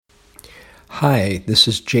Hi, this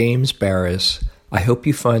is James Baraz. I hope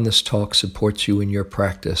you find this talk supports you in your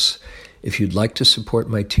practice. If you'd like to support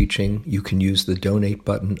my teaching, you can use the donate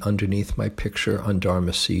button underneath my picture on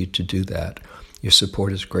Dharma Seed to do that. Your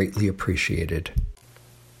support is greatly appreciated.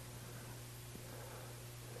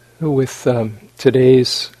 With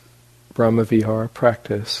today's Brahma Vihara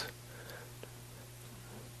practice,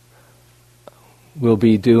 we'll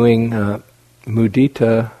be doing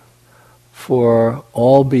Mudita for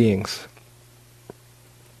all beings.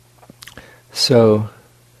 So,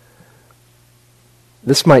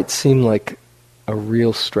 this might seem like a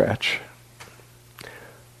real stretch,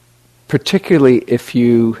 particularly if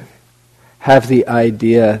you have the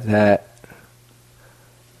idea that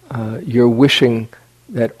you're wishing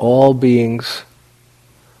that all beings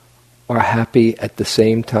are happy at the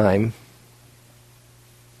same time.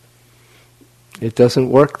 It doesn't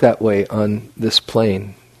work that way on this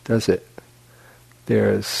plane, does it?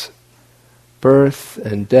 There's birth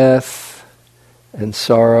and death and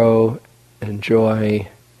sorrow and joy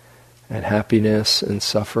and happiness and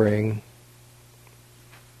suffering.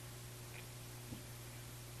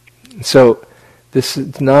 So this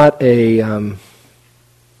is not a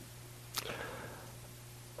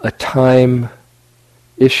time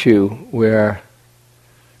issue where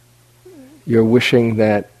you're wishing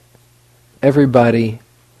that everybody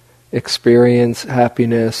experience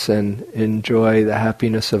happiness and enjoy the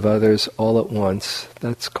happiness of others all at once.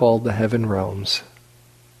 That's called the heaven realms.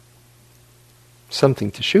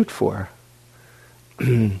 Something to shoot for.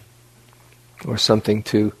 Or something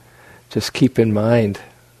to just keep in mind,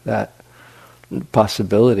 that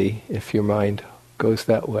possibility if your mind goes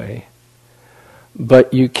that way.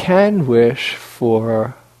 But you can wish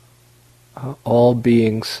for all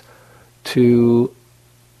beings to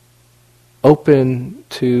open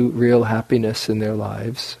to real happiness in their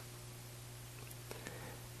lives,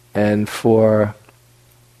 and for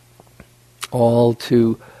all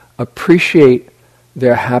to appreciate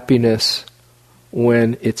their happiness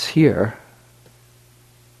when it's here.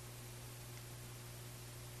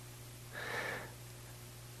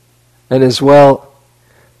 And as well,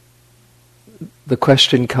 the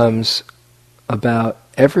question comes about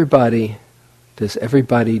everybody. Does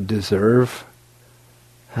everybody deserve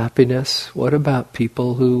happiness? What about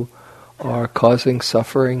people who are causing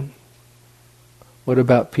suffering? What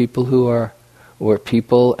about people who are, or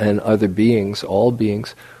people and other beings, all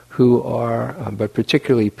beings, who are, but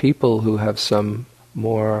particularly people who have some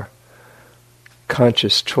more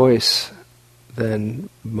conscious choice than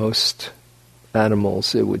most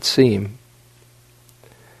animals, it would seem,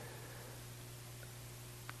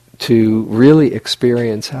 to really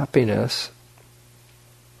experience happiness?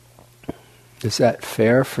 Is that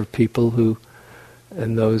fair for people who,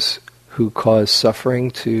 and those who cause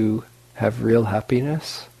suffering, to have real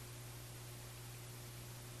happiness?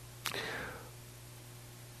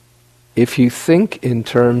 If you think in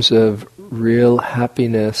terms of real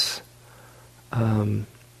happiness, not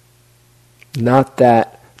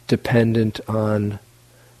that dependent on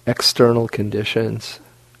external conditions,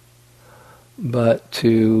 but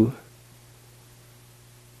to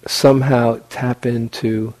somehow tap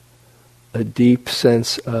into a deep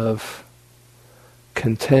sense of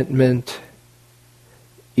contentment,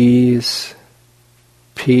 ease,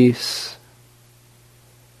 peace,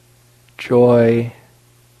 joy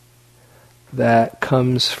that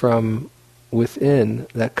comes from within,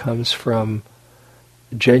 that comes from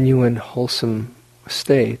genuine, wholesome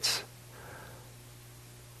states,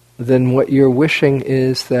 then what you're wishing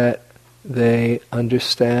is that they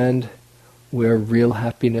understand where real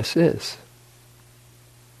happiness is.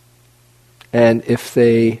 And if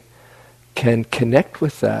they can connect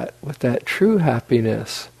with that true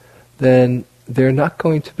happiness, then they're not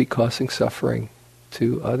going to be causing suffering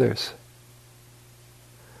to others.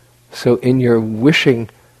 So in your wishing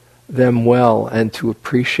them well and to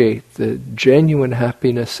appreciate the genuine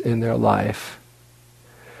happiness in their life,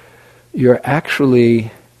 you're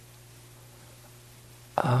actually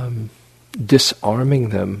disarming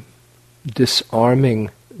them, disarming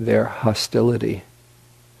their hostility,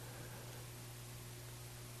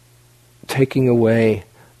 taking away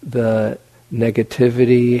the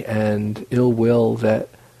negativity and ill will that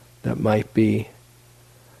might be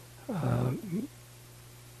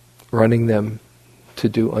running them to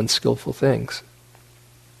do unskillful things.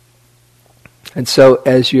 And so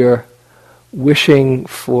as you're wishing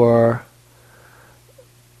for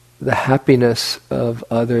the happiness of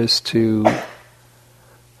others to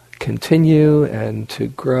continue and to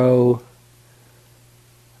grow,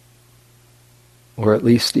 or at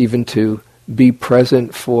least even to be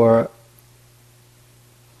present for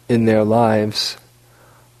in their lives,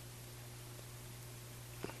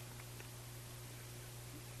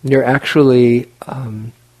 You're actually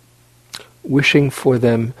wishing for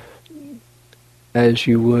them as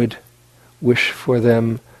you would wish for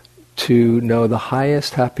them to know the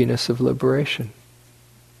highest happiness of liberation.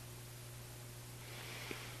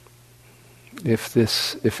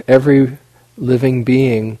 If every living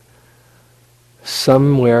being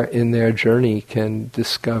somewhere in their journey can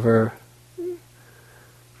discover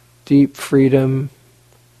deep freedom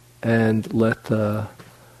and let the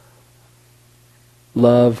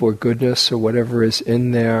love or goodness or whatever is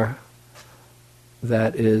in there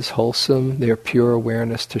that is wholesome, their pure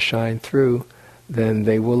awareness to shine through, then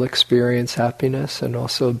they will experience happiness and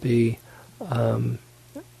also be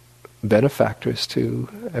benefactors to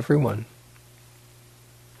everyone.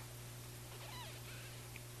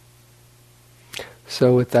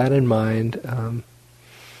 So with that in mind,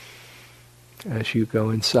 as you go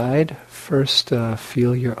inside, first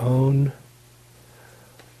feel your own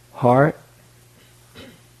heart,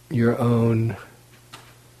 your own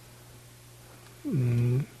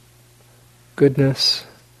goodness,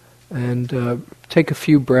 and take a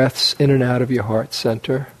few breaths in and out of your heart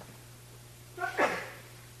center.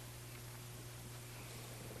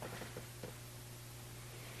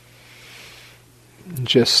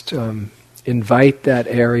 Just invite that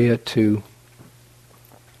area to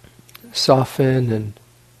soften and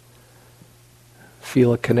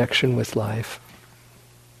feel a connection with life.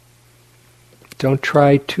 Don't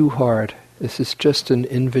try too hard. This is just an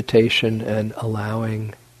invitation and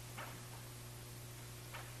allowing.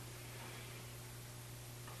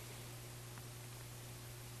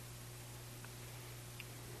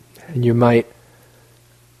 And you might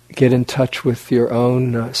get in touch with your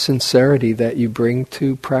own sincerity that you bring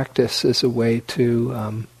to practice as a way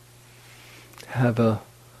to have a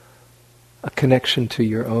connection to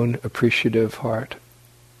your own appreciative heart.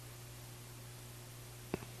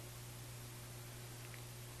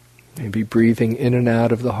 Maybe breathing in and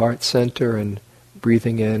out of the heart center and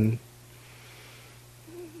breathing in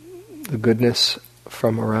the goodness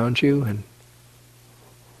from around you, and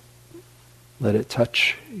let it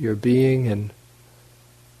touch your being and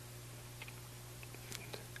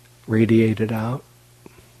radiate it out.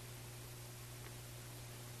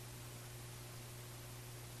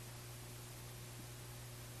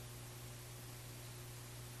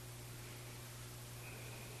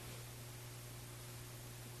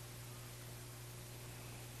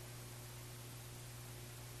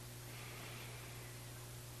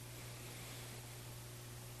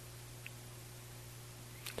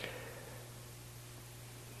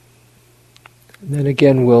 And then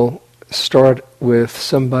again, we'll start with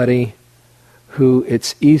somebody who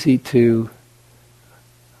it's easy to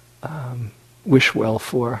wish well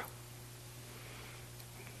for.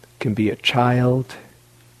 It can be a child,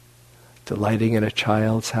 delighting in a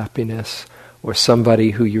child's happiness, or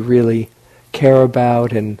somebody who you really care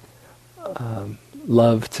about and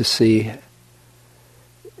love to see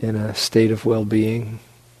in a state of well-being.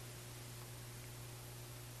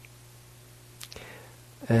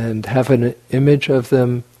 And have an image of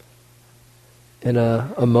them in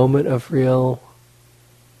a moment of real,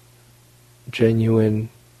 genuine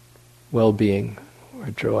well-being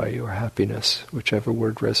or joy or happiness, whichever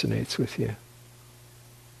word resonates with you.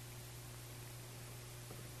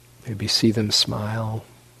 Maybe see them smile,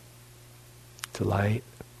 delight,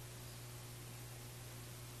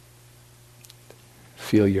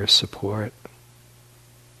 feel your support.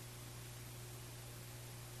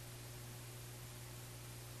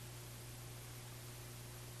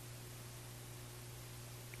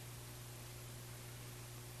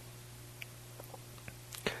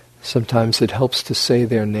 Sometimes it helps to say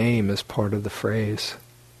their name as part of the phrase.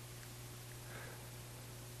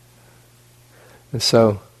 And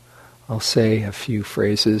so I'll say a few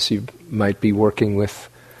phrases. You might be working with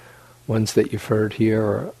ones that you've heard here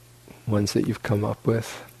or ones that you've come up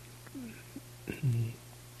with.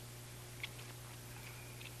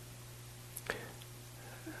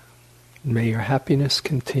 May your happiness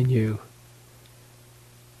continue,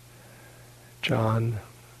 John.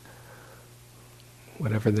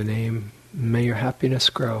 Whatever the name, may your happiness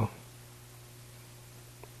grow.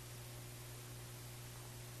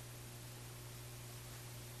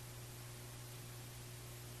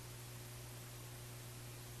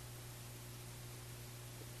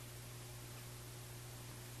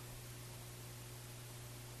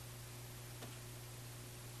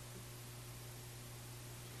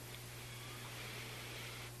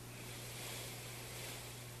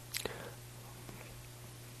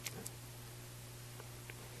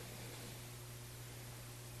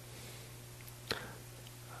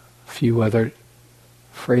 Few other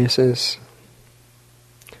phrases.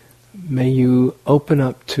 may you open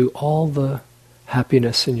up to all the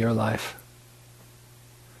happiness in your life.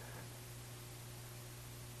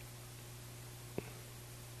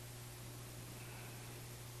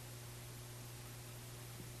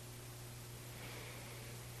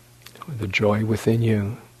 The joy within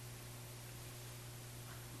you.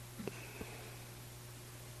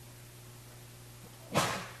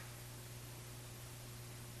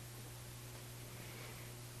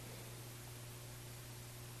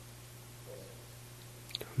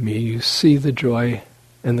 May you see the joy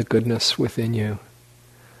and the goodness within you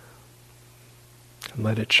and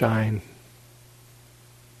let it shine.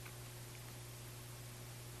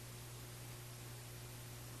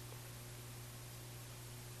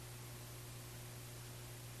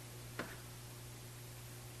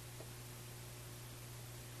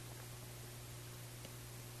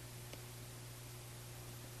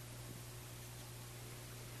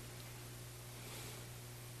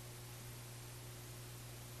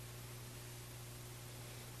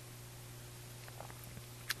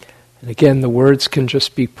 And again, the words can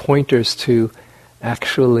just be pointers to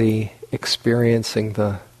actually experiencing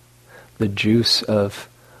the juice of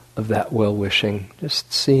that well-wishing.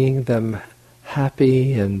 Just seeing them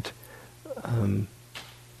happy and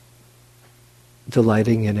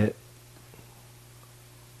delighting in it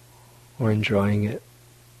or enjoying it.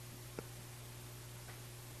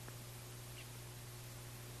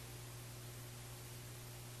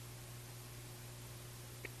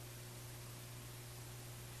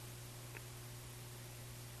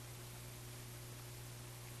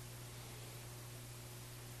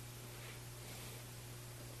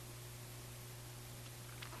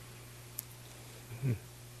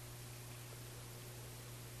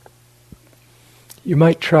 You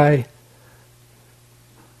might try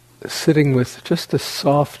sitting with just a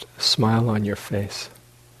soft smile on your face,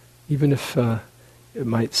 even if it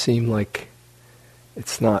might seem like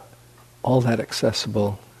it's not all that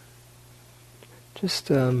accessible. Just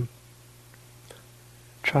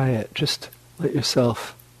try it. Just let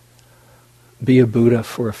yourself be a Buddha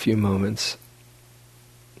for a few moments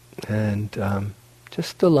and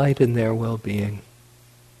just delight in their well-being.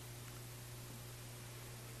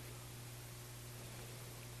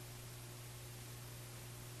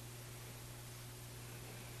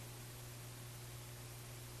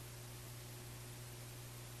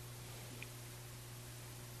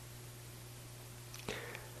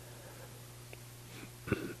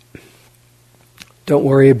 Don't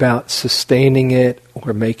worry about sustaining it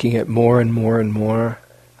or making it more and more and more.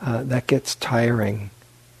 That gets tiring.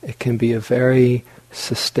 It can be a very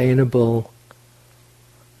sustainable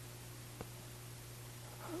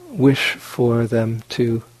wish for them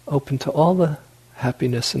to open to all the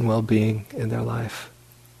happiness and well-being in their life.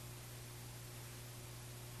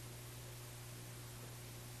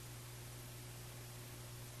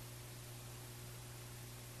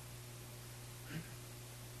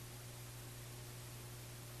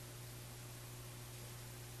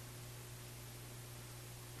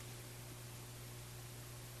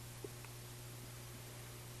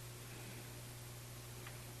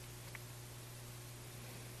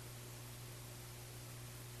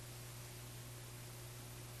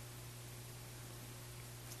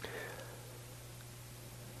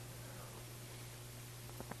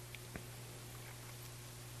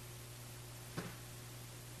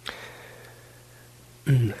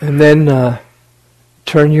 And then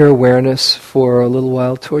turn your awareness for a little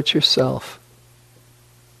while towards yourself.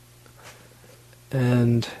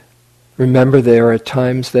 And remember there are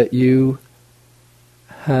times that you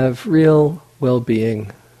have real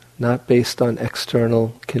well-being, not based on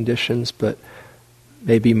external conditions, but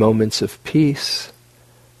maybe moments of peace,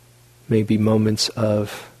 maybe moments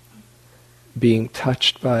of being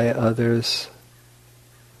touched by others,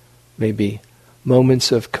 maybe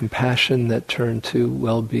moments of compassion that turn to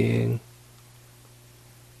well-being,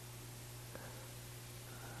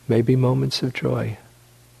 maybe moments of joy.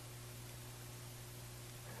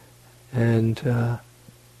 And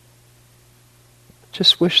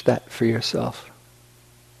just wish that for yourself.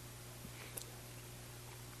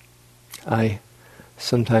 I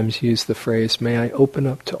sometimes use the phrase, may I open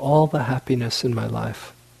up to all the happiness in my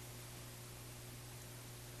life.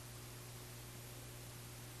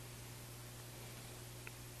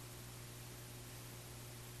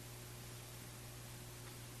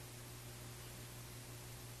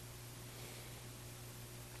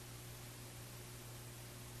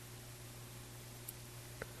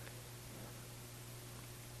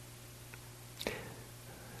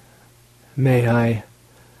 May I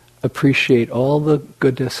appreciate all the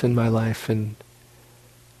goodness in my life and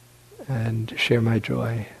share my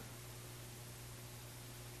joy.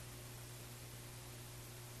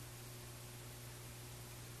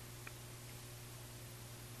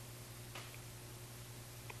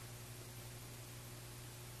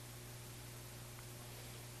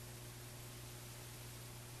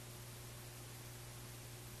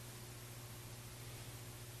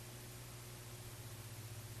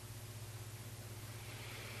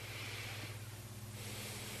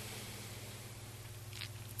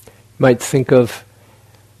 might think of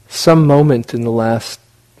some moment in the last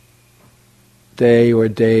day or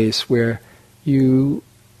days where you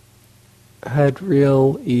had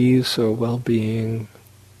real ease or well-being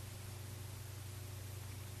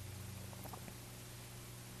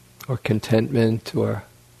or contentment or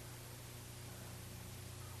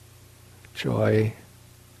joy.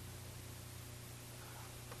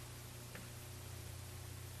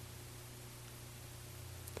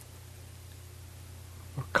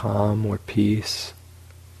 Or calm or peace.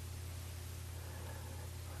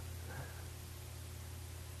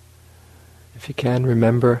 If you can,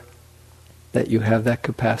 remember that you have that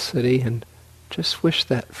capacity and just wish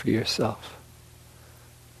that for yourself.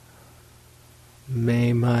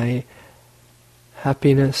 May my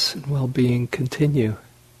happiness and well-being continue.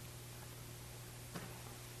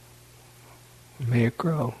 May it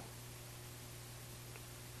grow.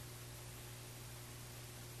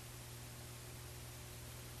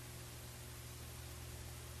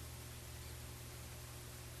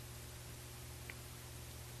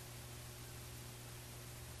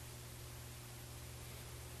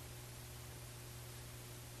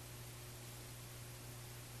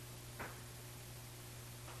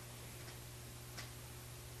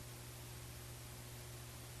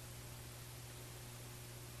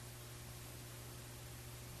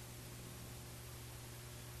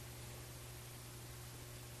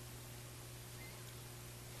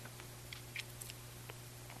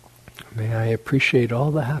 May I appreciate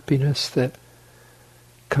all the happiness that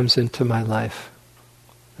comes into my life,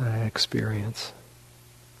 that I experience.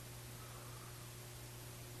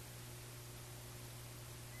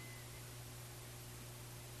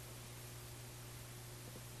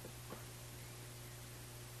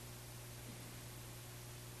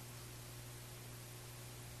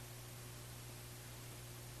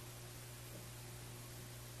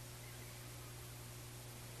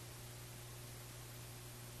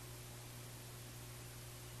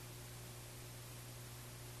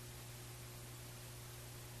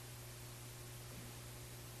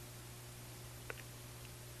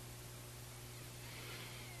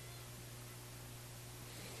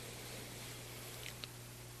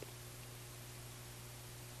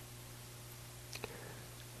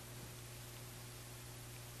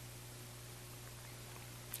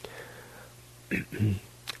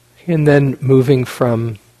 And then moving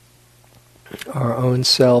from our own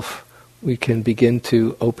self, we can begin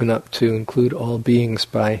to open up to include all beings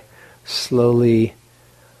by slowly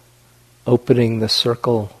opening the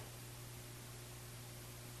circle,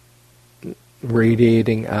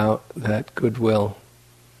 radiating out that goodwill.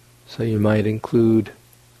 So you might include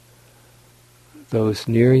those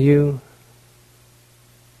near you,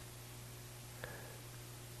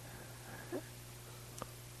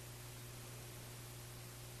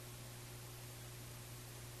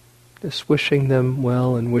 just wishing them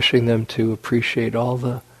well and wishing them to appreciate all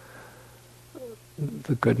the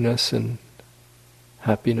goodness and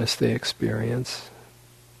happiness they experience.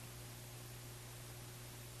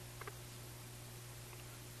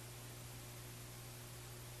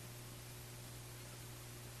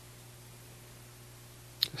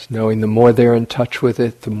 Just knowing the more they're in touch with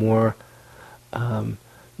it, the more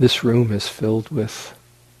this room is filled with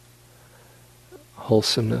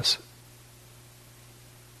wholesomeness.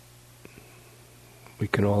 We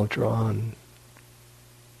can all draw on.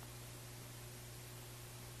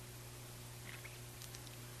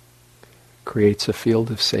 Creates a field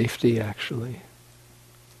of safety, actually.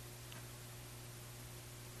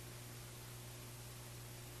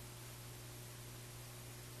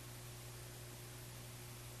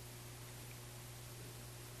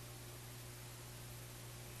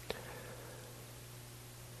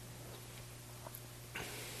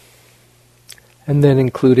 And then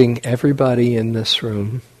including everybody in this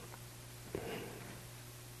room.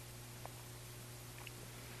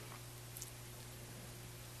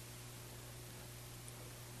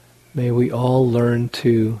 May we all learn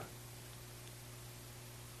to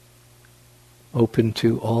open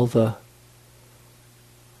to all the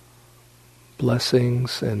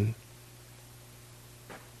blessings and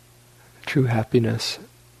true happiness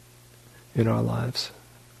in our lives.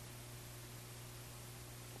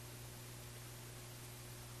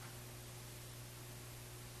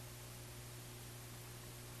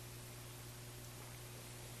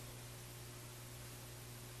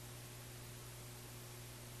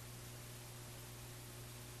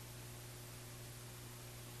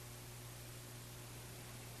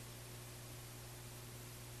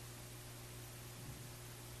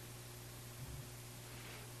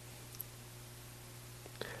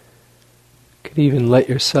 Could even let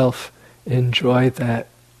yourself enjoy that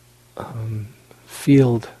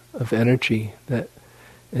field of energy that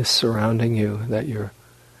is surrounding you, that you're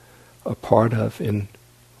a part of in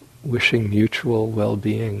wishing mutual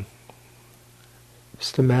well-being.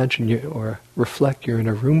 Just imagine you, or reflect, you're in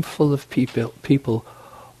a room full of people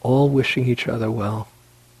all wishing each other well.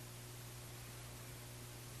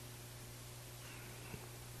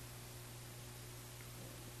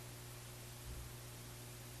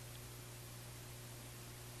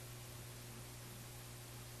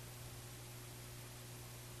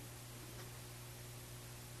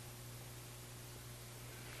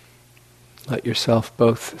 Let yourself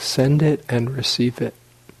both send it and receive it.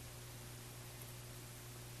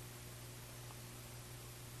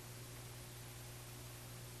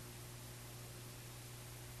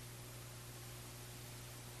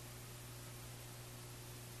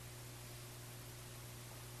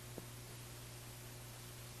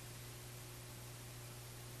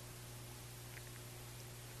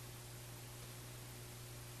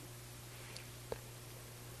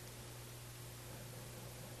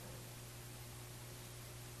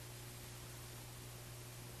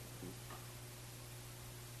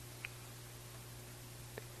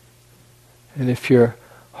 And if your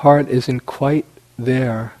heart isn't quite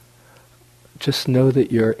there, just know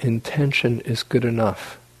that your intention is good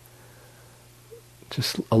enough.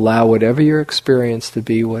 Just allow whatever your experience to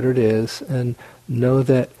be what it is, and know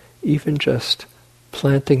that even just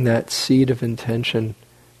planting that seed of intention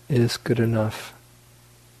is good enough.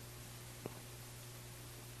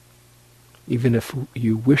 Even if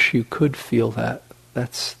you wish you could feel that,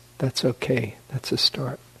 that's okay. That's a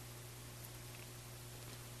start.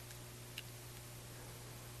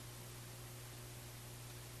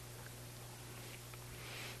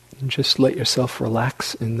 And just let yourself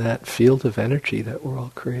relax in that field of energy that we're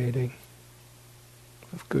all creating,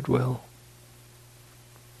 of goodwill.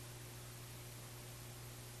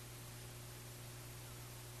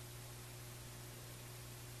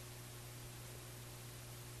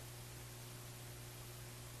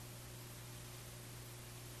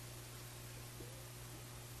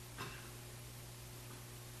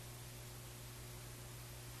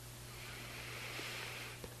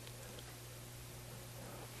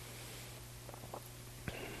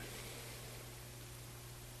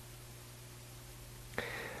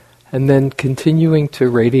 And then continuing to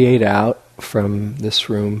radiate out from this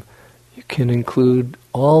room, you can include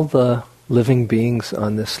all the living beings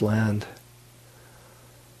on this land.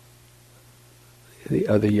 The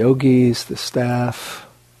other yogis, the staff,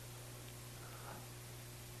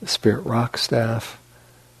 the Spirit Rock staff,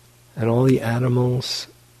 and all the animals,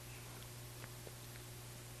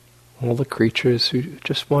 all the creatures who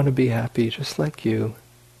just want to be happy, just like you.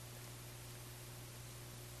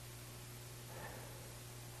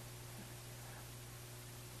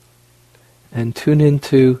 And tune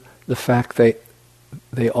into the fact that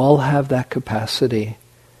they all have that capacity,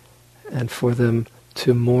 and for them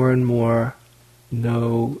to more and more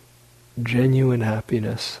know genuine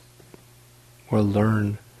happiness, or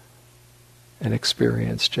learn and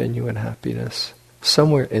experience genuine happiness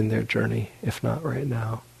somewhere in their journey, if not right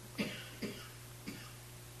now.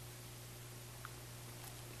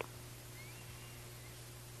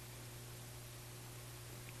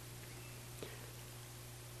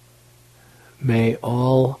 May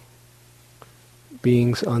all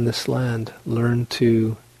beings on this land learn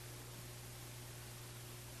to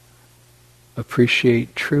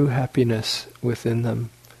appreciate true happiness within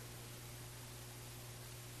them,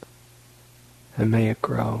 and may it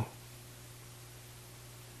grow.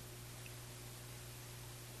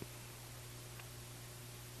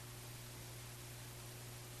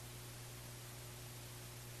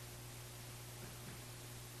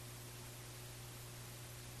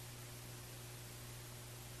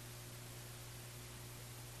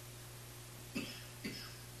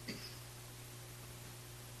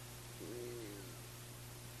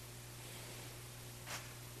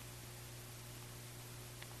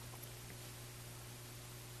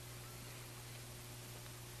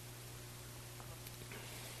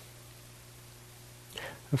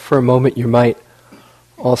 For a moment, you might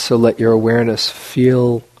also let your awareness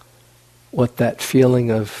feel what that feeling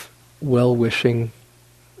of well-wishing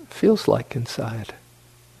feels like inside.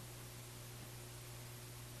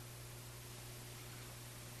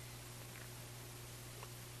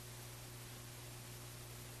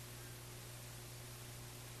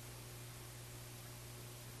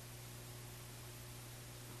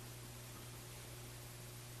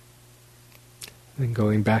 And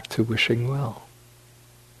going back to wishing well.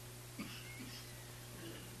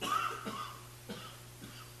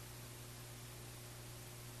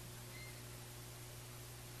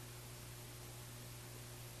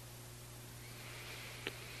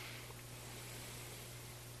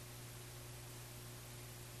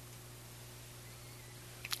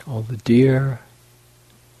 all the deer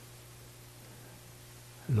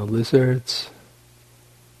and the lizards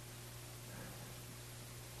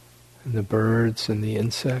and the birds and the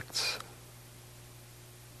insects.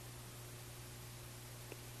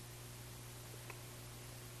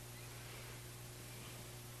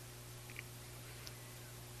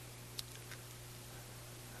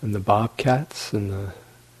 And the bobcats and the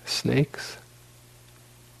snakes.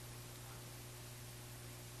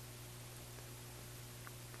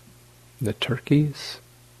 The turkeys.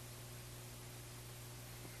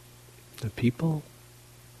 The people.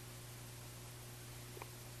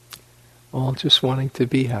 All just wanting to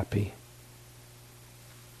be happy.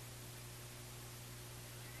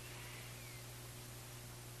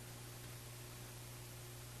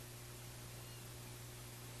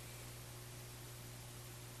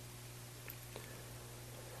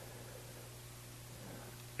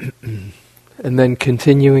 And then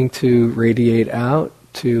continuing to radiate out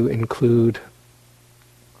to include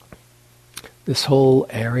this whole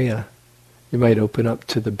area. You might open up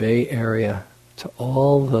to the Bay Area, to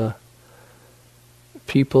all the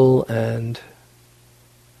people and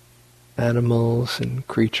animals and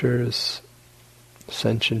creatures,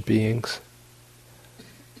 sentient beings.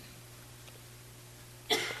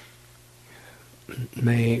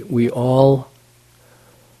 May we all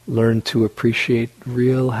learn to appreciate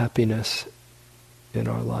real happiness in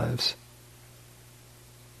our lives.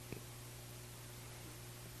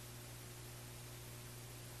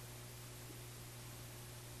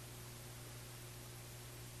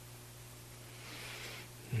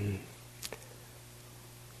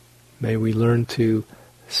 May we learn to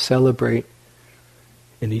celebrate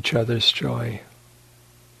in each other's joy.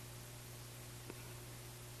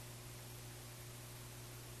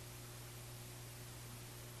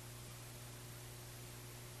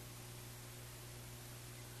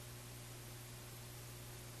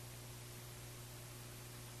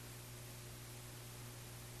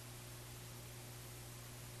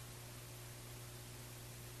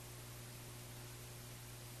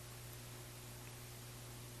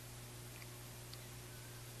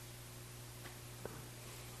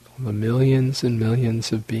 The millions and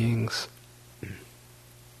millions of beings.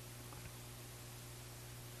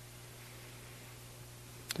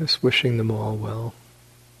 Just wishing them all well.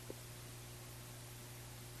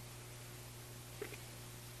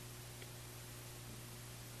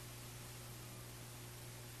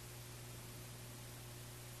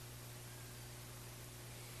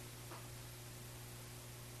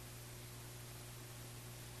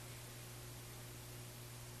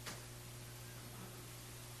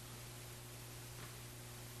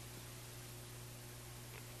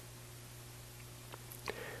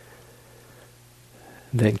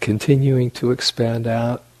 Then continuing to expand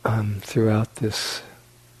out throughout this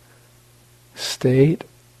state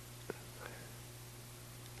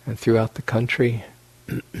and throughout the country,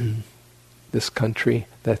 this country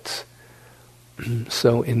that's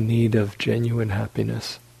so in need of genuine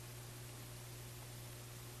happiness.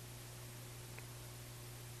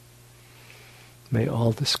 May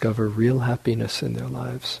all discover real happiness in their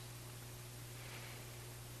lives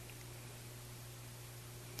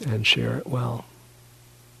and share it well.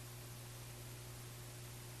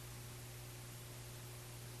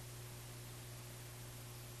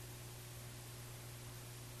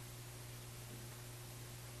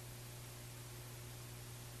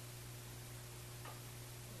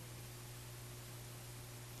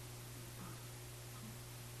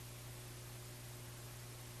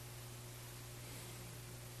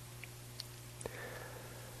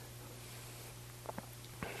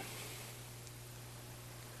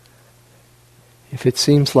 If it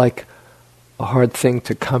seems like a hard thing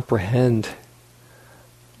to comprehend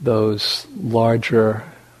those larger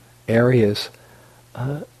areas,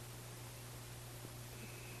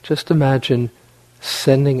 just imagine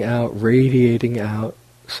sending out, radiating out,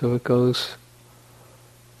 so it goes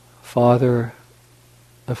farther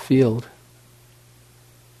afield.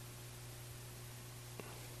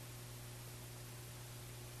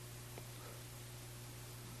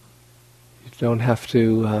 You don't have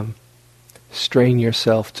to strain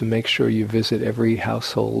yourself to make sure you visit every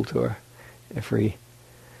household or every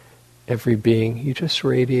being. You just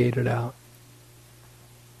radiate it out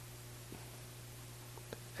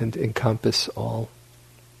and encompass all.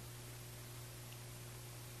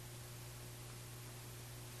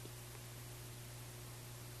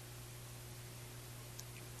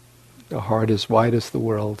 A heart as wide as the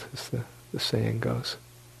world, as the saying goes.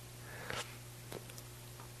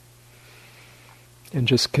 And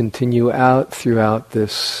just continue out throughout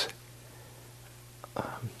this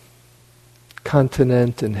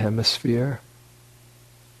continent and hemisphere.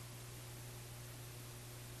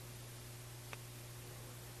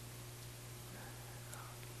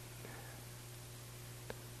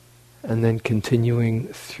 and then continuing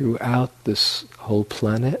throughout this whole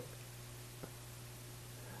planet.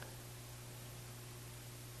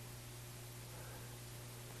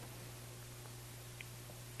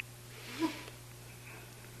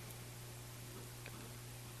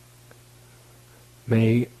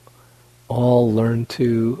 May all learn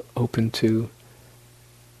to open to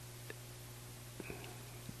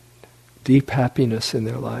deep happiness in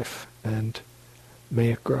their life, and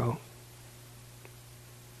may it grow.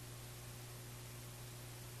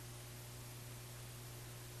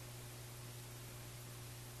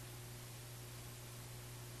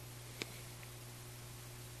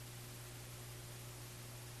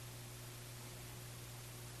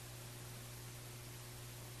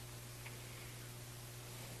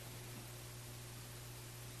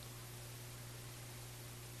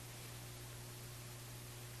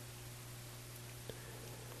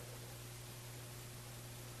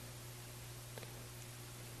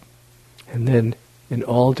 And then in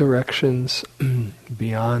all directions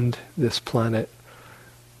beyond this planet,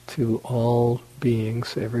 to all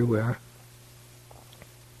beings everywhere,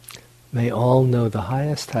 may all know the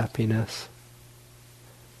highest happiness.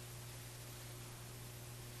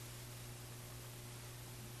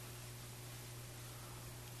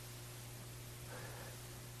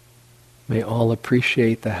 May all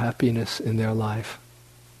appreciate the happiness in their life.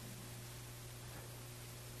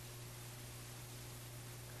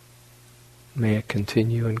 May it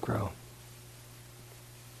continue and grow.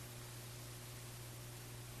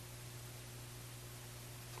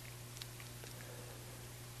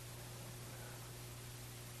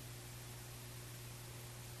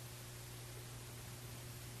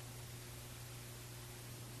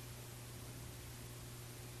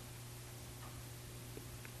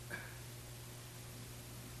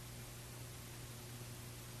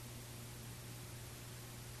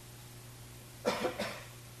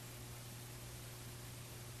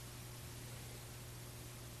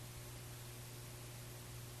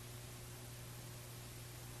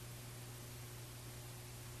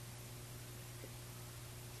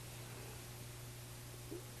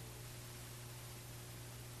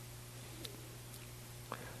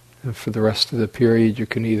 And for the rest of the period, you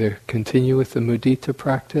can either continue with the Mudita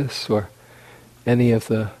practice or any of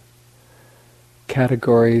the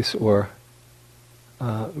categories or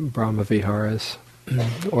Brahma Viharas.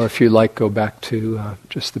 Or if you like, go back to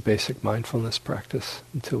just the basic mindfulness practice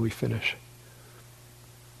until we finish.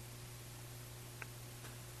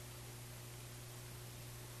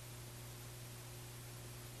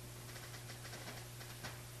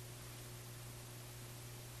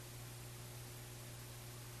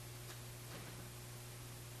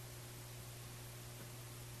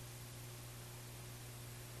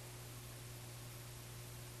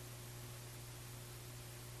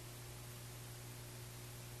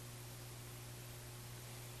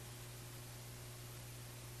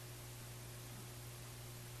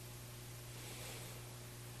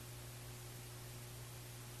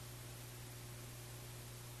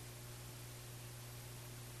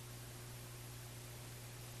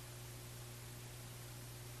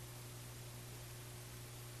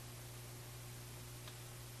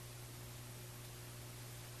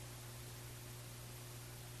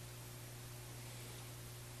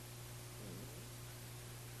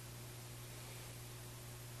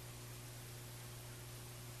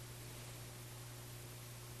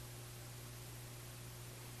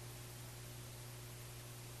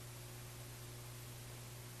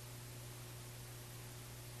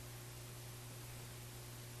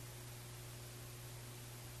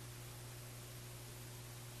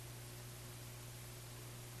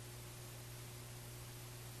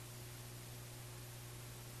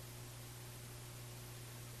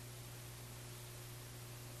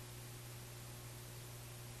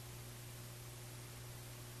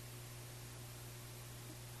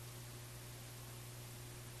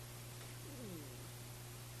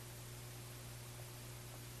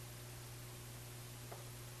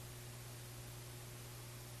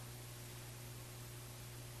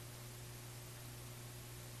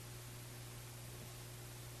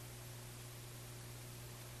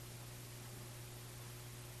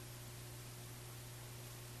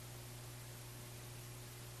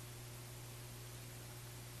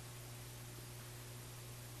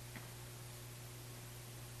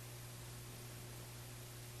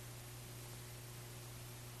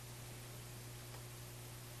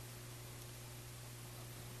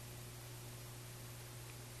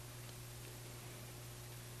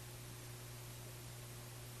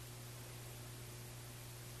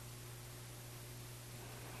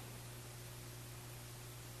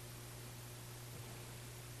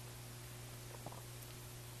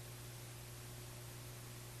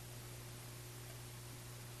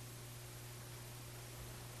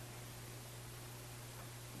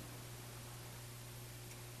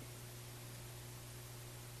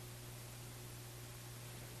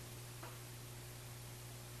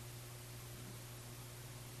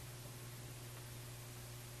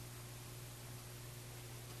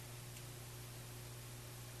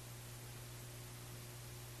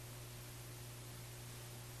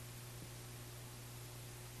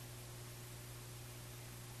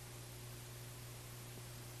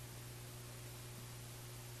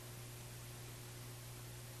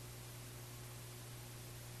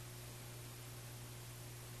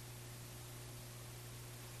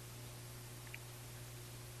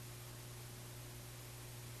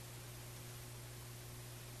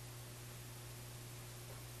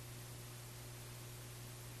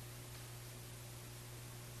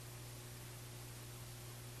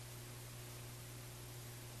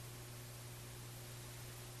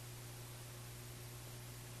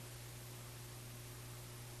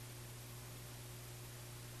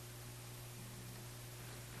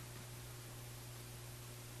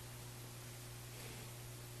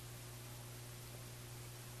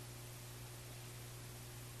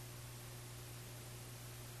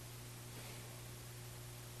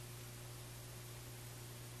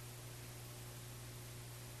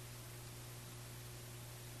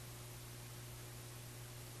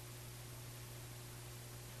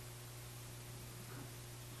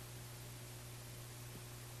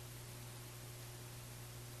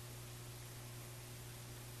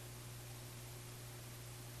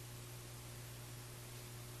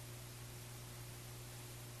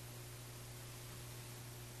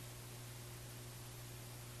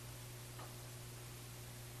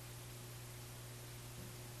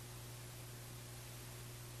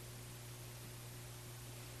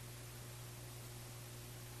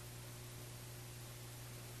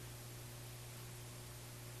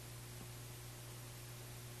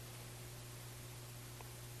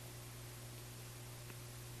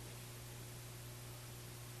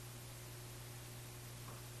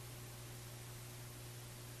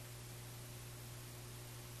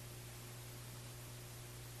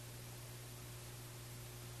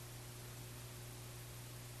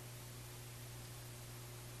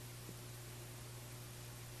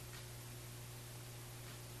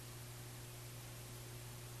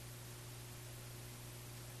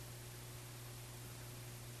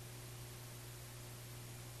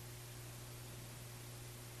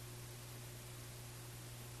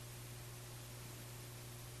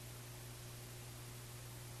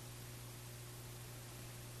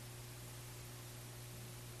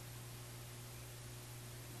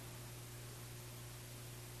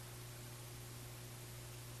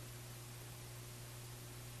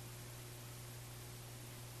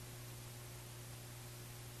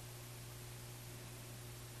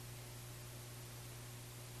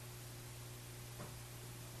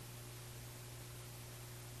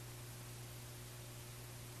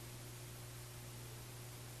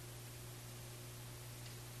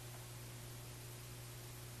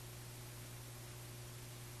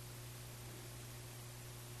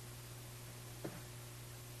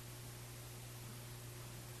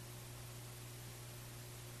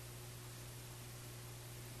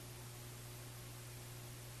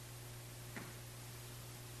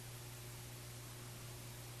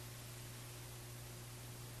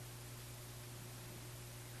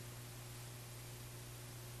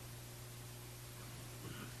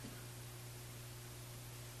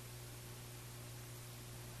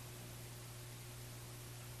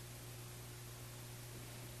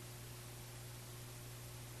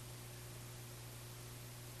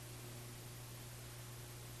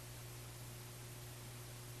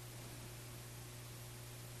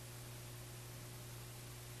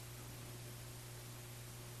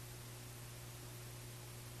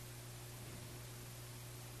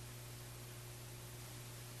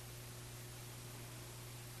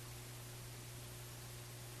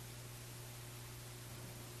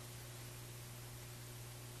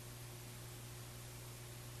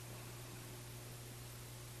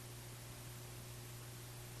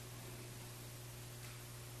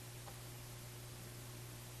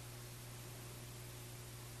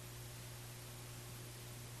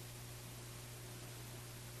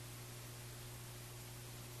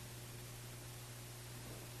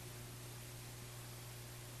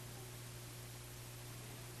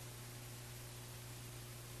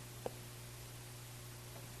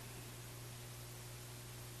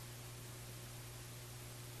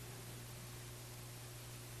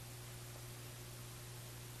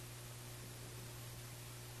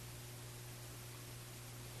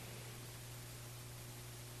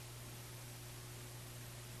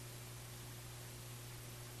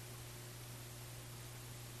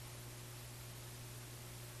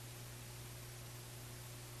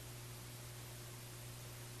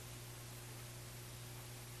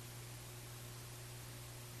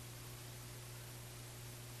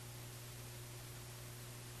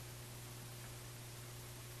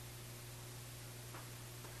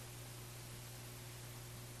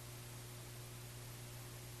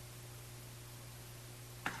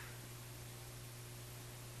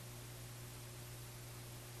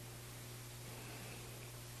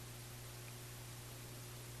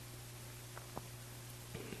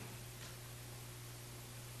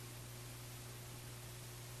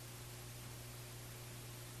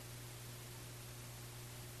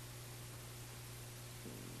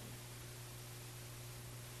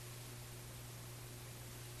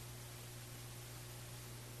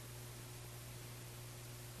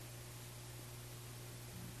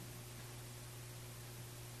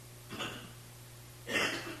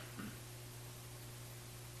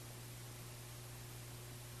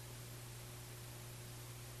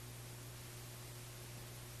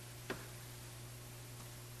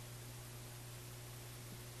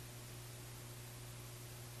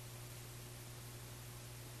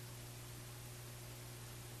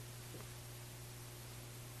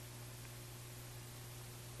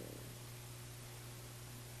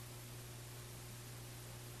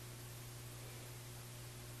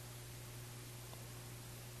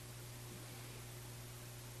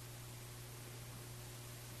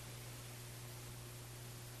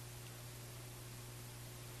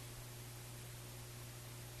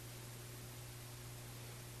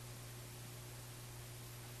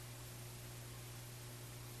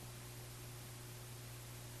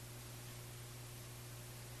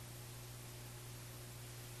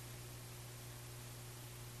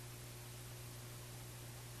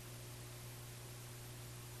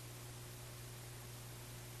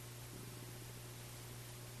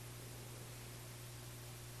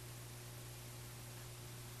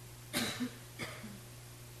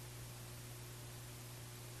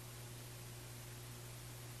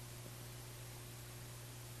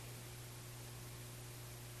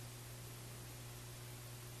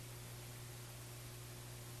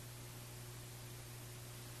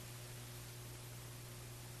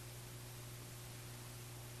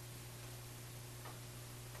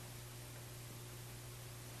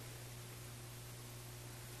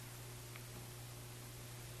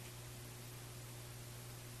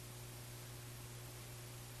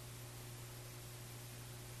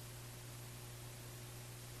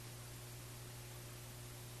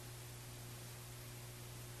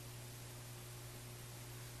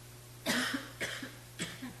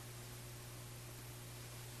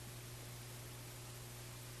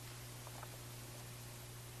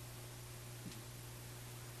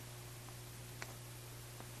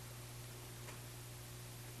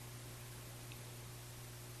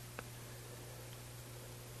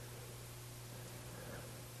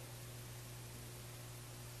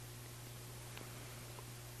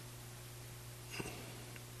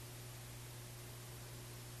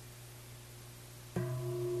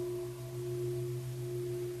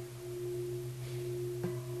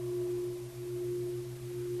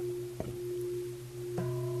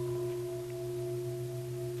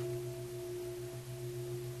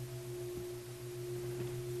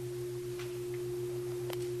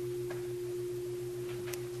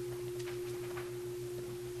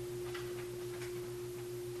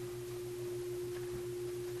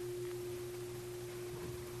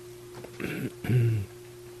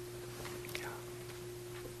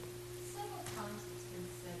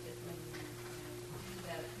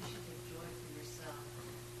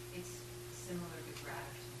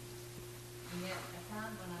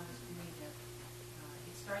 found when I was doing it,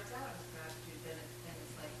 it starts out as gratitude, then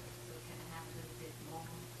it's like, so it can happen a bit more.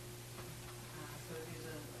 So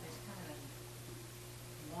there's kind of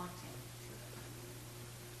wanting to it.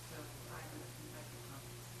 So I would like to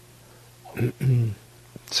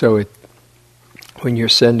So when you're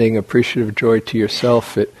sending appreciative joy to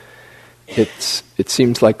yourself, it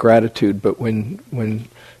seems like gratitude, but when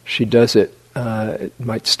she does it, it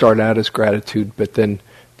might start out as gratitude, but then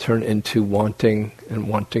turn into wanting and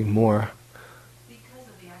wanting more. Because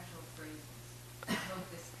of the actual phrases, I hope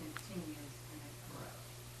this continues and it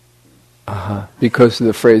grows. Because of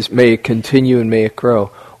the phrase, may it continue and may it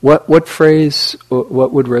grow. What phrase,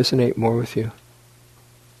 what would resonate more with you?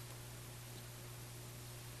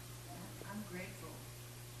 I'm grateful.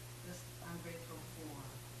 I'm grateful for,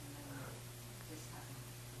 and then this happened.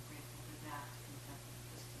 I'm grateful for that, and that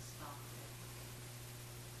just to stop there.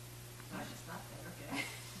 So I should stop there, okay?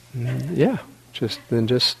 Yeah, just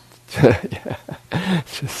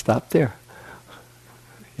just stop there.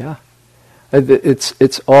 Yeah,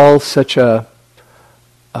 it's all such a.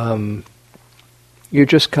 You're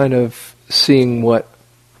just kind of seeing what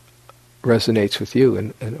resonates with you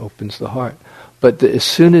and opens the heart. But as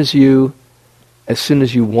soon as you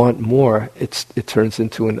want more, it turns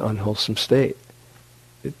into an unwholesome state.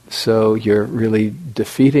 So you're really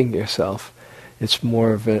defeating yourself. It's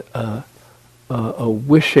more of a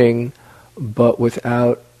wishing, but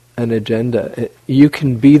without an agenda. You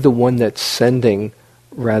can be the one that's sending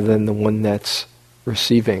rather than the one that's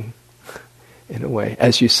receiving, in a way.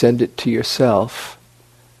 As you send it to yourself,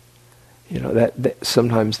 that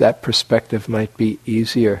sometimes that perspective might be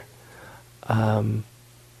easier, because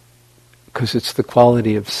it's the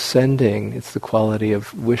quality of sending, it's the quality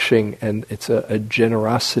of wishing, and it's a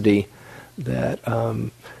generosity that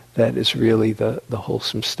is really the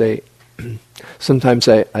wholesome state. Sometimes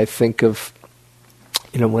I think of,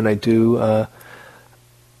 when I do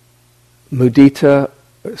mudita,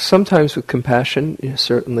 sometimes with compassion,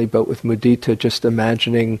 certainly, but with mudita, just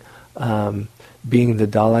imagining being the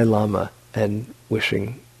Dalai Lama and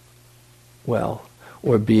wishing well,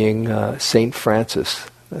 or being Saint Francis.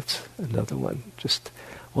 That's another one. Just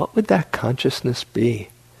what would that consciousness be?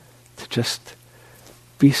 To just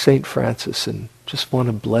be Saint Francis and just want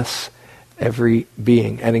to bless every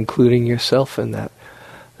being, and including yourself in that.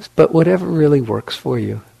 But whatever really works for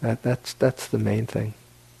you, that's the main thing.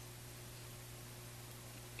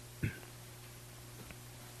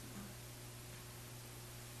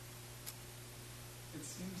 It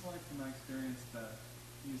seems like in my experience that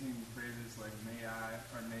using phrases like may I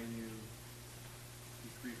or may you be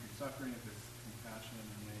free from suffering, if it's compassion, and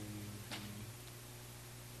may you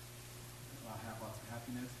have lots of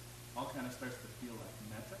happiness, all kind of starts to feel like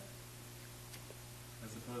metta,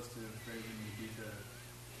 as opposed to phrasing mudita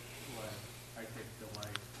like I take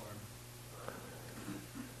delight or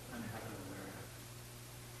I'm happy to learn.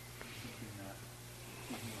 Something that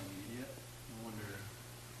is more immediate. I wonder.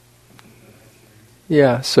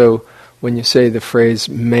 Yeah, so when you say the phrase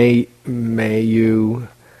may you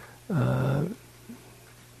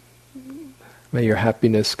may your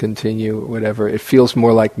happiness continue, or whatever, it feels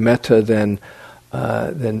more like metta than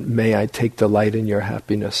may I take delight in your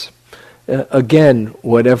happiness. Again,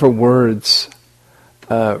 whatever words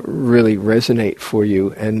really resonate for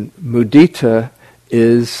you, and mudita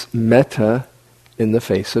is metta in the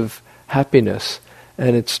face of happiness,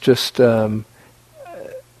 and it's just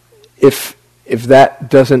if that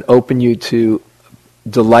doesn't open you to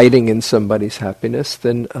delighting in somebody's happiness,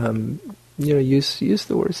 then use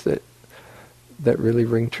the words that really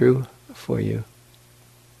ring true for you.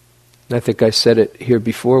 And I think I said it here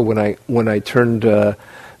before when I turned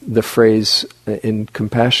the phrase in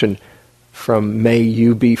compassion from "may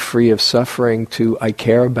you be free of suffering" to "I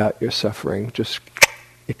care about your suffering." Just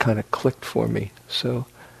it kind of clicked for me. So,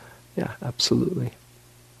 yeah, absolutely.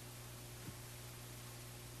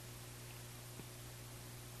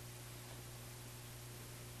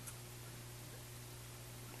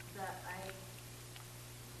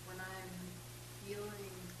 When I'm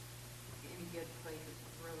feeling in a good place,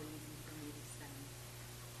 it's really easy for me to send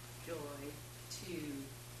joy to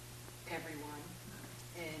everyone,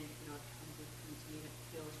 and it comes with routine. It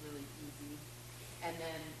feels really easy. And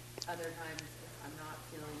then other times, if I'm not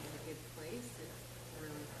feeling in a good place, it's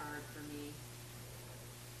really hard for me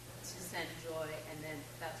to send joy, and then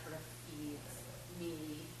that sort of feeds me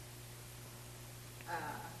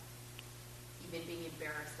even being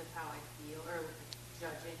embarrassed of how I feel, or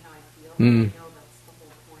judging how I feel. I know that's the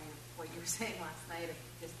whole point of what you were saying last night, of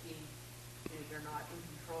just being, you're not in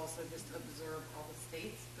control, so just observe all the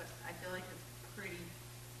states. But I feel like it's pretty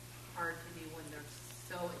hard to do when they're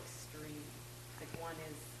so extreme. Like one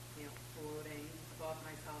of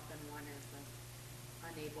myself, and one is like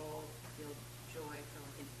unable to feel joy for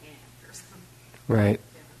like an ant or something. Right.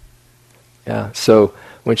 Yeah. Yeah. So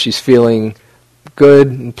when she's feeling good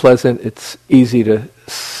and pleasant, it's easy to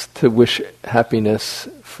wish happiness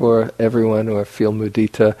for everyone or feel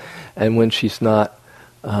mudita. And when she's not,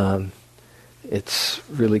 it's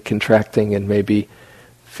really contracting and maybe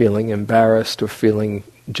feeling embarrassed or feeling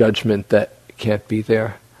judgment that can't be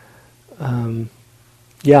there.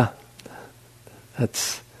 Yeah,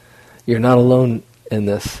 you're not alone in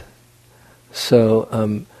this.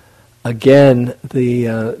 So again,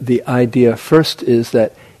 the idea first is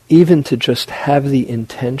that even to just have the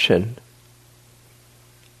intention,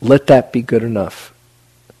 let that be good enough.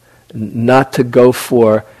 Not to go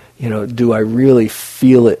for, do I really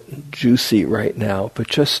feel it juicy right now? But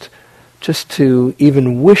just to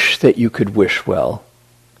even wish that you could wish well.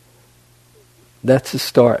 That's a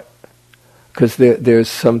start. Because there's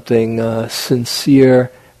something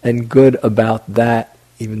sincere and good about that,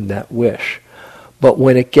 even that wish. But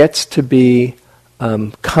when it gets to be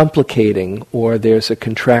complicating, or there's a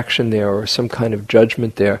contraction there, or some kind of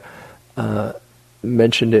judgment there,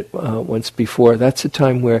 mentioned it once before, that's a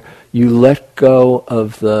time where you let go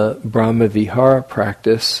of the Brahma Vihara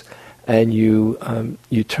practice and you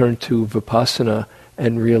turn to Vipassana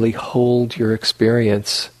and really hold your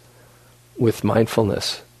experience with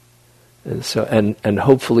mindfulness. And so, and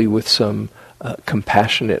hopefully with some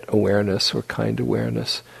compassionate awareness or kind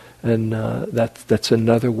awareness. And that's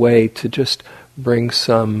another way to just bring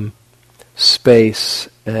some space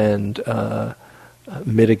and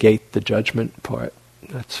mitigate the judgment part.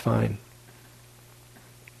 That's fine.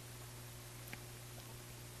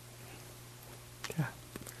 Yeah.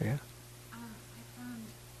 Yeah.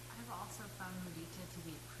 I've also found mudita to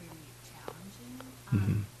be pretty challenging.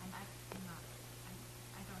 Mm-hmm. And I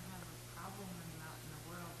don't have a problem when I'm out in the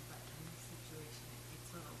world, but in this situation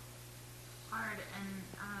it's a little hard. And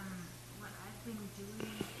what I've been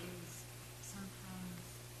doing is sometimes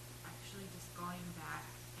actually just going back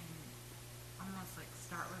and almost like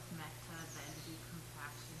start with metta, then do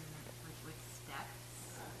compassion, like with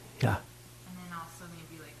steps. Yeah. And then also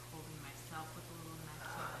maybe like holding myself with a little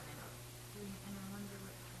metta, and then doing, and I wonder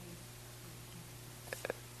what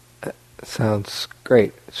Sounds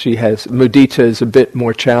great. She has, mudita is a bit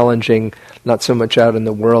more challenging, not so much out in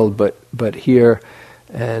the world, but here.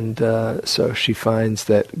 And so she finds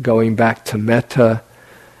that going back to metta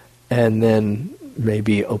and then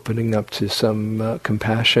maybe opening up to some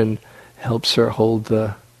compassion helps her hold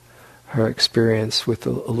her experience with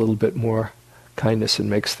a little bit more kindness and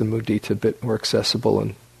makes the mudita a bit more accessible.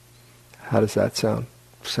 And how does that sound?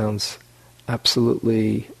 Sounds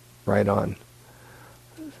absolutely right on.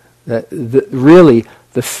 Really,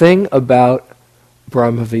 the thing about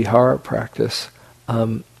Brahma Vihara practice,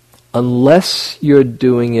 unless you're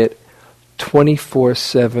doing it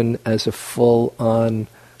 24/7 as a full-on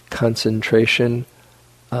concentration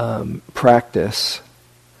practice,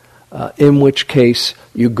 in which case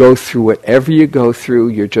you go through whatever you go through,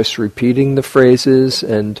 you're just repeating the phrases,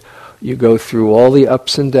 and you go through all the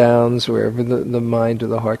ups and downs, wherever the mind or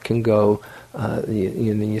the heart can go,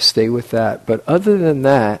 you stay with that. But other than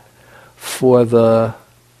that, for the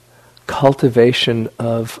cultivation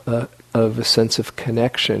of a sense of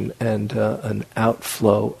connection and an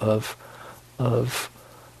outflow of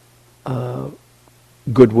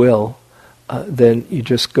goodwill, then you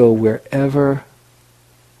just go wherever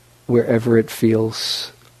it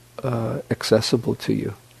feels accessible to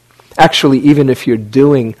you. Actually, even if you're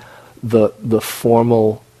doing the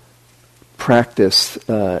formal practice,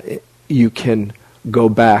 you can go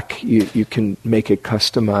back. You can make it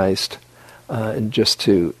customized, and just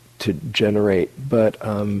to generate. But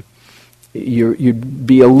you'd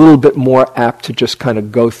be a little bit more apt to just kind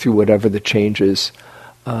of go through whatever the changes.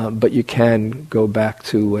 But you can go back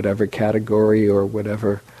to whatever category or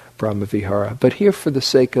whatever Brahma Vihara. But here, for the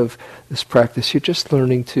sake of this practice, you're just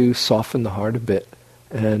learning to soften the heart a bit,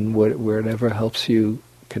 and wherever helps you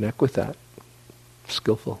connect with that.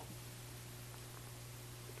 Skillful.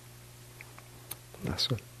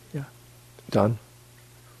 Last one. Yeah. Don?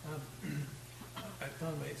 I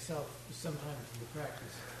found myself sometimes in the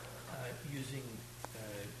practice using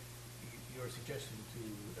your suggestion to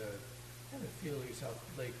kind of feel yourself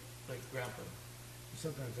like Grandpa.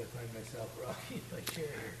 Sometimes I find myself rocking in my chair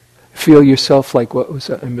here. Feel yourself like what was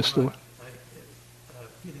that? I missed the one.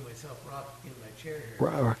 Feeling myself rock in my chair here.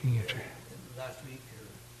 Rocking your chair. Last week,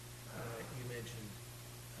 you mentioned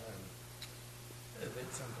that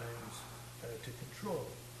sometimes to control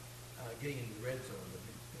getting into the red zone,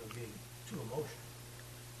 getting too emotional.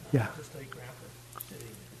 Yeah. Just like Grandpa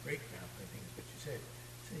sitting, great Grandpa, I think is what you said,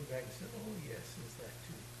 sitting came back and said, oh yes, there's that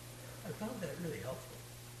too. I found that really helpful.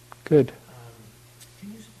 Good.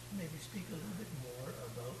 Can you maybe speak a little bit more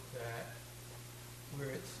about that, where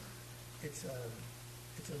it's a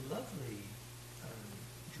lovely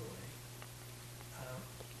joy.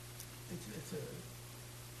 It's a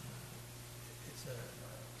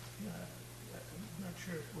you know, I'm not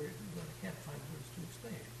sure if I can't find words to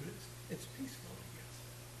explain it, but it's peaceful, I guess.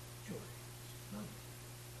 Joy. It's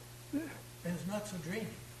lovely. And it's not so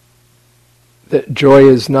draining. That joy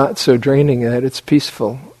is not so draining, that it's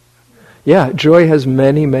peaceful. Yeah, joy has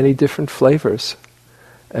many, many different flavors.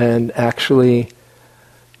 And actually,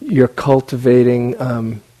 you're cultivating,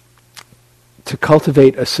 to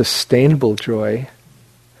cultivate a sustainable joy,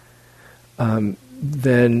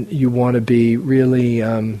 then you want to be really,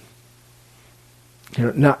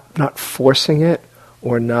 not forcing it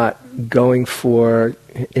or not going for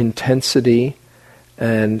intensity.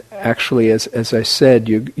 And actually, as I said,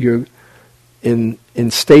 you're in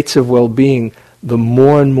states of well-being, the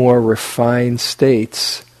more and more refined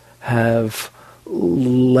states have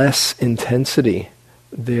less intensity.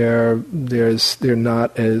 They're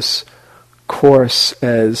not as coarse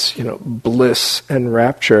as bliss and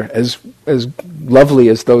rapture. As lovely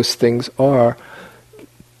as those things are,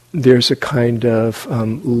 there's a kind of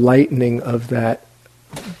lightening of that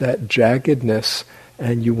jaggedness,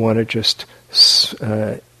 and you want to just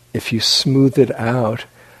if you smooth it out,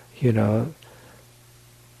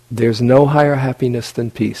 there's no higher happiness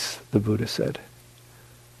than peace, the Buddha said.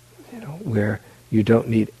 Where you don't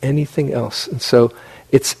need anything else. And so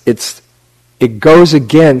it goes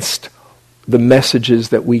against the messages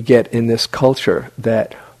that we get in this culture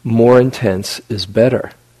that more intense is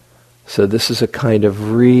better. So this is a kind of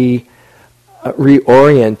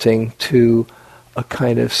reorienting to a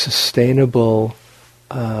kind of sustainable,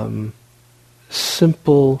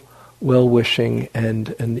 simple well-wishing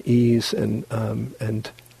and ease and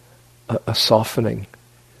a softening.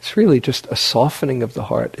 It's really just a softening of the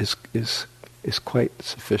heart is quite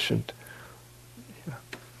sufficient. Yeah.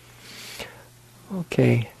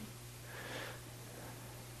 Okay.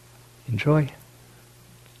 Enjoy.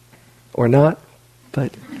 Or not,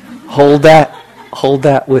 but hold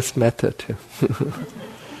that with metta too.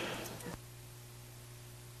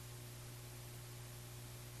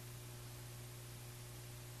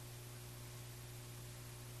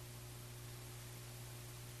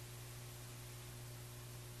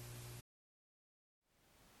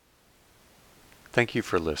 Thank you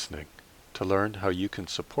for listening. To learn how you can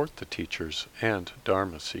support the teachers and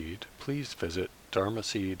Dharma Seed, please visit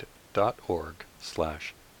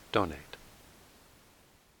dharmaseed.org/donate.